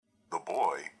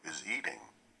boy is eating.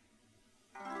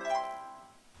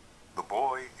 The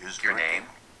boy is Your drinking. name?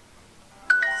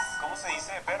 ¿Cómo se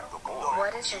dice, perro? The boy.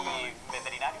 What is your name?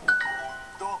 Veterinario.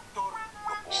 Doctor.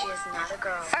 The boy She is not a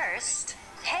girl. First,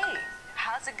 hey,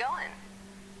 how's it going?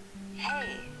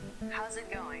 Hey, how's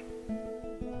it going?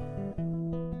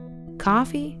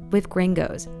 Coffee with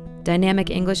Gringos, Dynamic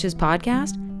English's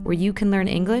podcast where you can learn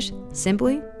English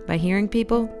simply by hearing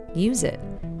people use it.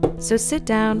 So sit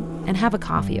down and have a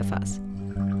coffee with us.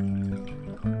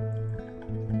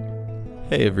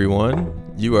 Hey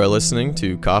everyone, you are listening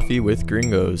to Coffee with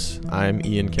Gringos. I'm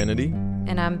Ian Kennedy.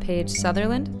 And I'm Paige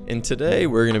Sutherland. And today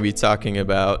we're going to be talking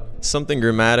about something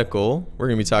grammatical. We're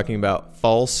going to be talking about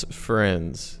false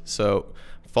friends. So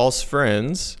false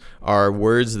friends are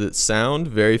words that sound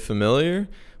very familiar,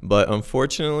 but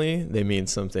unfortunately they mean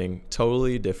something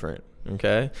totally different.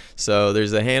 Okay, so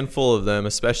there's a handful of them,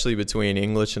 especially between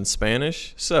English and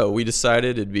Spanish. So we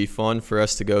decided it'd be fun for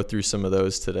us to go through some of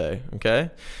those today.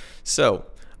 Okay, so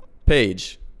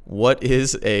Paige, what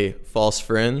is a false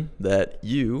friend that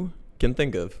you can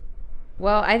think of?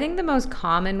 Well, I think the most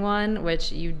common one,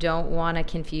 which you don't want to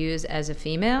confuse as a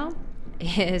female,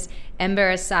 is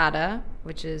embarazada,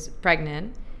 which is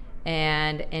pregnant,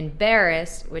 and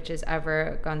embarrassed, which is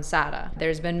avergonzada.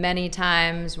 There's been many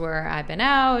times where I've been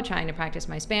out trying to practice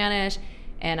my Spanish,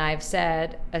 and I've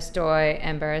said estoy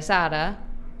embarazada,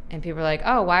 and people are like,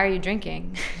 oh, why are you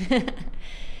drinking?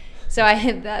 So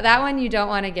that one you don't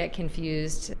want to get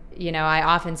confused. You know, I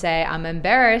often say I'm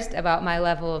embarrassed about my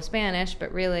level of Spanish,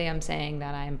 but really I'm saying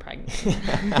that I'm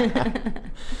pregnant.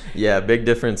 Yeah, big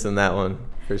difference in that one,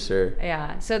 for sure.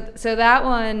 Yeah, so that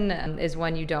one is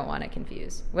one you don't want to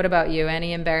confuse. What about you?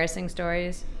 Any embarrassing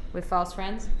stories with false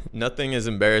friends? Nothing as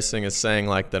embarrassing as saying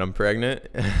like that I'm pregnant.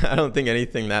 I don't think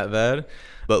anything that bad,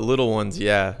 but little ones,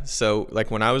 yeah. So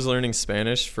like when I was learning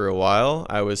Spanish for a while,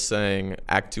 I was saying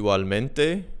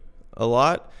actualmente a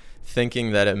lot,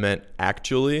 thinking that it meant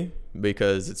actually,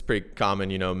 because it's pretty common,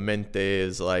 you know, mente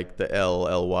is like the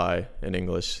L-L-Y in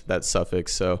English, that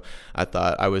suffix. So I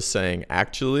thought I was saying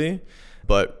actually,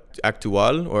 but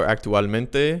actual or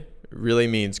actualmente really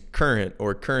means current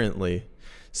or currently.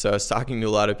 So I was talking to a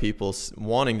lot of people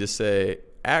wanting to say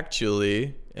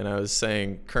actually, and I was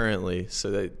saying currently.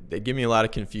 So they give me a lot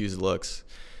of confused looks.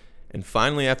 And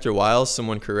finally, after a while,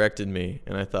 someone corrected me,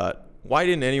 and I thought, why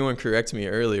didn't anyone correct me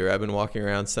earlier? I've been walking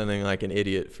around sounding like an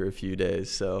idiot for a few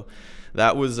days. So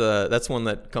that's one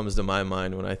that comes to my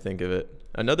mind when I think of it.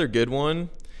 Another good one,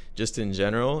 just in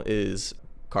general, is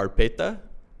carpeta,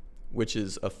 which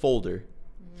is a folder.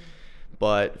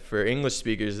 But for English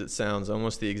speakers, it sounds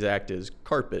almost the exact as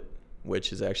carpet,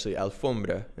 which is actually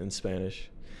alfombra in Spanish.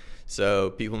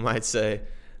 So people might say,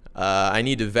 I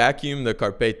need to vacuum the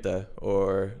carpeta,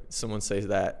 or someone says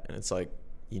that, and it's like,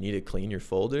 you need to clean your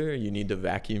folder? You need to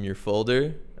vacuum your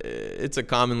folder? It's a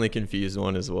commonly confused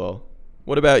one as well.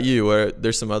 What about you? Are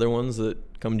there some other ones that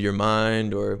come to your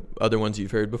mind, or other ones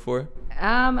you've heard before?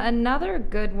 Another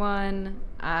good one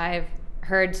I've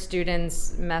heard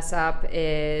students mess up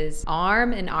is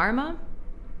arm and arma.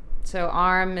 So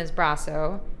arm is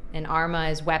brazo and arma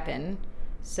is weapon.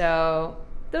 So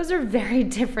those are very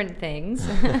different things.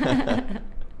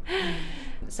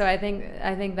 So I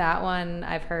think that one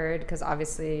I've heard, because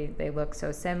obviously they look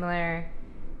so similar.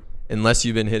 Unless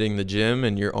you've been hitting the gym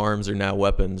and your arms are now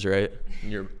weapons, right?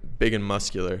 And you're big and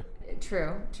muscular.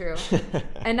 True.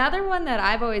 Another one that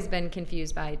I've always been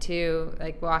confused by too,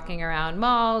 like walking around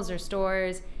malls or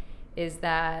stores, is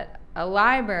that a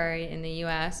library in the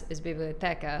US is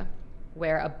biblioteca,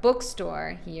 where a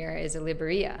bookstore here is a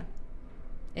libreria.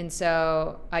 And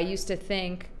so I used to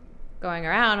think, going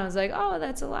around, I was like, oh,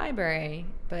 that's a library,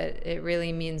 but it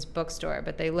really means bookstore,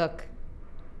 but they look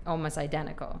almost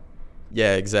identical.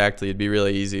 Yeah, exactly. It'd be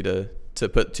really easy to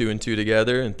put two and two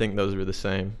together and think those were the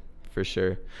same, for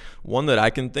sure. One that I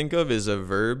can think of is a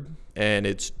verb, and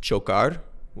it's chocar,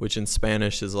 which in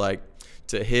Spanish is like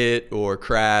to hit or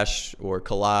crash or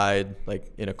collide,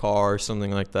 like in a car or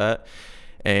something like that.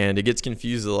 And it gets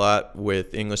confused a lot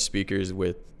with English speakers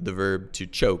with the verb to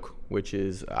choke, which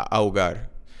is ahogar.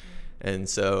 And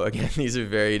so, again, these are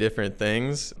very different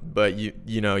things, but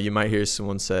you might hear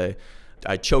someone say,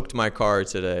 I choked my car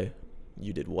today.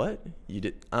 You did what?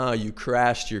 You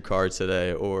crashed your car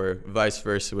today, or vice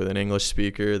versa with an English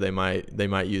speaker, they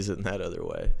might use it in that other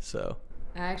way. So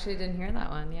I actually didn't hear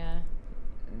that one, yeah.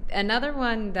 Another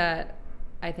one that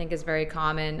I think is very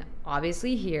common,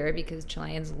 obviously here, because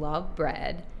Chileans love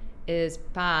bread, is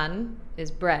pan is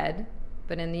bread,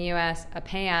 but in the US, a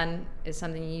pan is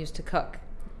something you use to cook.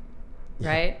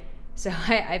 Right? So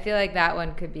I feel like that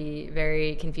one could be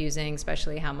very confusing,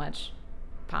 especially how much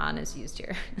pan is used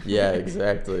here. Yeah,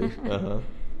 exactly.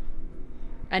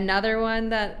 Another one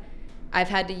that I've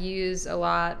had to use a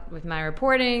lot with my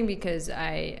reporting because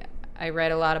I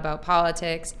read a lot about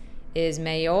politics is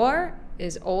mayor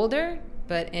is older,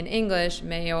 but in English,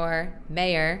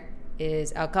 mayor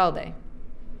is alcalde.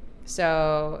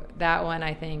 So that one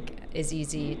I think is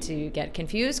easy to get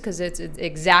confused because it's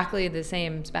exactly the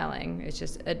same spelling. It's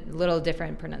just a little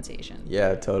different pronunciation.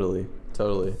 Yeah, totally.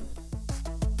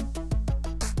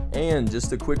 And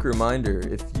just a quick reminder,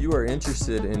 if you are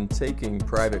interested in taking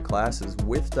private classes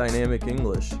with Dynamic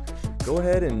English, go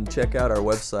ahead and check out our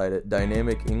website at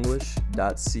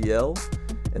dynamicenglish.cl,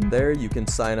 and there you can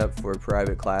sign up for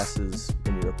private classes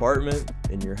in your apartment,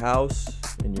 in your house,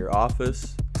 in your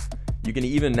office. You can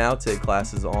even now take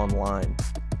classes online.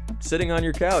 Sitting on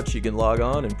your couch, you can log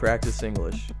on and practice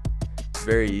English. It's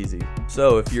very easy.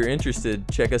 So if you're interested,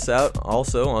 check us out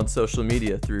also on social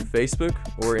media through Facebook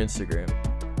or Instagram.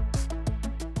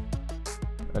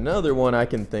 Another one I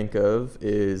can think of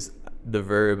is the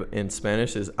verb in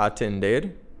Spanish is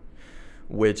atender,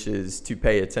 which is to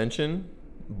pay attention,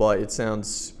 but it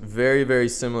sounds very, very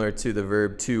similar to the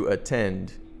verb to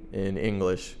attend in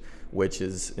English, which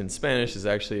is in Spanish is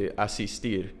actually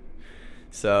asistir.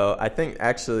 So I think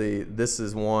actually this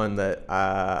is one that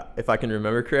if I can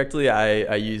remember correctly,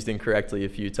 I used incorrectly a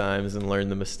few times and learned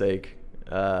the mistake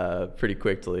pretty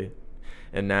quickly.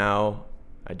 And now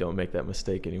I don't make that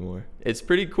mistake anymore. It's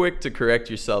pretty quick to correct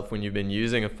yourself when you've been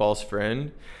using a false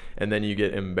friend and then you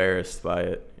get embarrassed by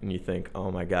it and you think,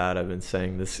 oh my God, I've been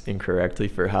saying this incorrectly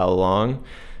for how long?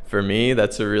 For me,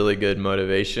 that's a really good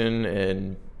motivation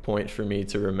and point for me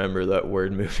to remember that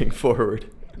word moving forward.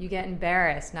 You get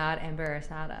embarrassed, not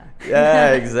embarazada.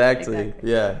 Yeah, exactly.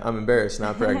 Yeah, I'm embarrassed,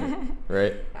 not pregnant,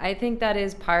 right? I think that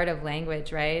is part of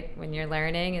language, right? When you're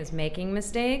learning is making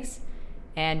mistakes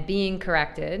and being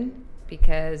corrected,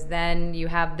 because then you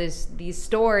have these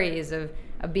stories of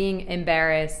being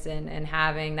embarrassed and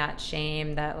having that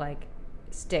shame that like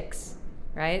sticks,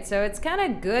 right? So it's kind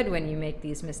of good when you make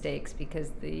these mistakes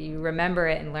because you remember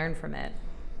it and learn from it.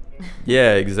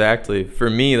 Yeah, exactly. For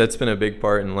me, that's been a big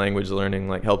part in language learning,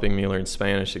 like helping me learn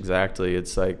Spanish. Exactly.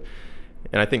 It's like,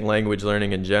 and I think language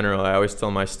learning in general, I always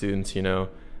tell my students,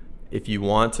 if you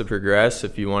want to progress,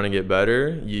 if you want to get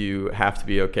better, you have to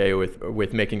be okay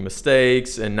with making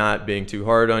mistakes and not being too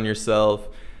hard on yourself.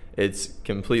 It's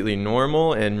completely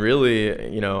normal. And really,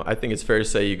 I think it's fair to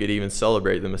say you could even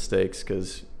celebrate the mistakes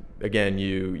because, again,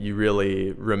 you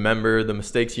really remember the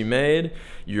mistakes you made.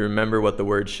 You remember what the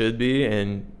word should be,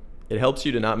 and it helps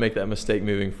you to not make that mistake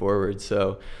moving forward.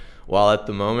 So while at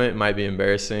the moment it might be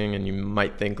embarrassing and you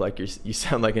might think like you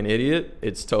sound like an idiot,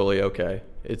 it's totally okay.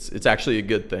 It's actually a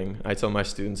good thing. I tell my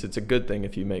students it's a good thing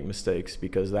if you make mistakes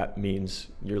because that means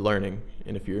you're learning.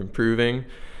 And if you're improving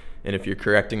and if you're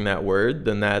correcting that word,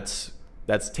 then that's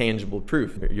tangible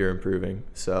proof you're improving.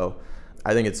 So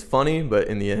I think it's funny, but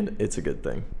in the end, it's a good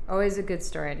thing. Always a good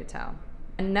story to tell.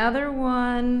 Another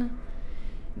one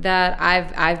that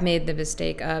I've made the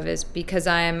mistake of is because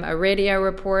I'm a radio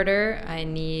reporter, I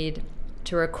need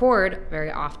to record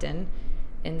very often.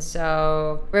 And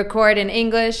so record in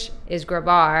English is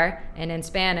grabar, and in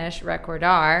Spanish,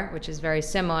 recordar, which is very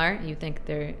similar, you think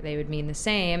they would mean the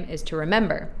same, is to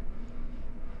remember.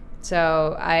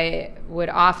 So I would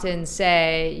often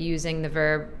say using the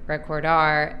verb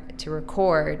recordar to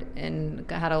record,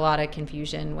 and had a lot of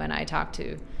confusion when I talked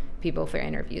to people for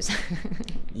interviews.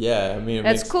 Yeah, I mean,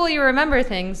 that's cool you remember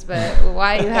things, but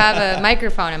why you have a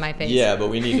microphone in my face? Yeah, but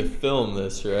we need to film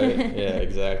this, right? Yeah,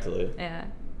 exactly. Yeah.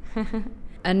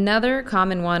 Another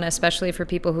common one, especially for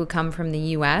people who come from the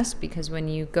U.S., because when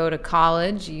you go to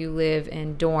college, you live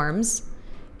in dorms,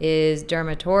 is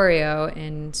dormitorio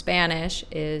in Spanish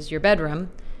is your bedroom,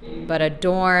 but a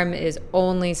dorm is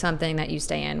only something that you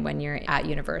stay in when you're at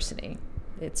university.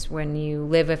 It's when you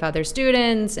live with other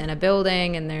students in a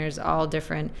building, and there's all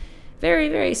different, very,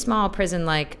 very small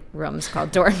prison-like rooms called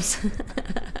dorms.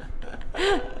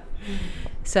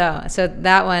 So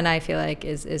that one I feel like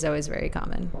is always very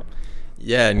common.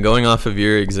 Yeah, and going off of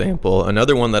your example,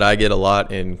 another one that I get a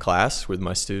lot in class with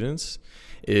my students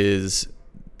is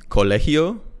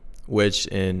colegio, which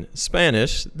in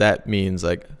Spanish, that means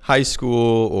like high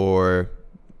school or,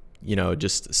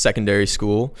 just secondary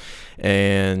school.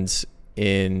 And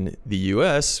in the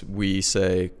US, we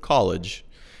say college.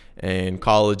 And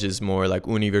college is more like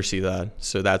universidad.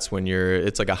 So that's when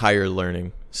it's like a higher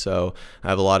learning. So I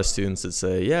have a lot of students that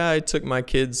say, yeah, I took my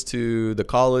kids to the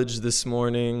college this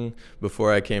morning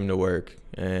before I came to work.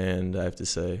 And I have to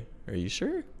say, are you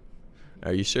sure?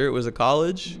 Are you sure it was a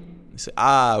college? You say,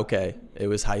 okay. It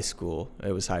was high school.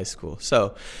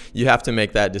 So you have to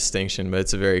make that distinction, but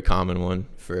it's a very common one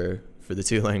for the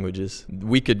two languages.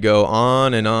 We could go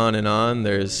on and on and on.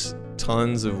 There's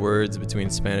tons of words between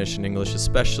Spanish and English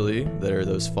especially that are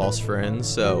those false friends.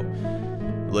 So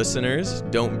listeners,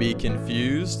 don't be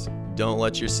confused. Don't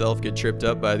let yourself get tripped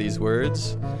up by these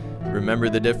words. Remember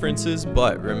the differences,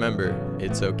 but remember,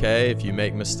 it's okay if you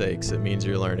make mistakes. It means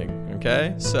you're learning,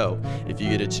 okay? So if you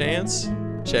get a chance,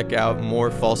 check out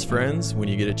more false friends when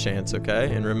you get a chance,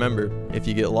 okay? And remember, if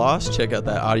you get lost, check out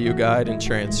that audio guide and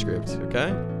transcript,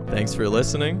 okay? Thanks for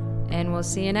listening. And we'll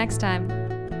see you next time.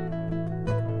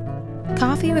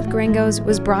 Coffee with Gringos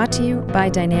was brought to you by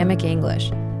Dynamic English,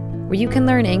 where you can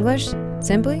learn English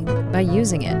simply by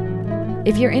using it.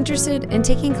 If you're interested in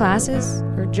taking classes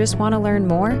or just want to learn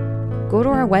more, go to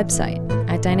our website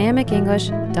at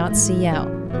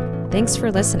dynamicenglish.cl. Thanks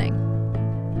for listening.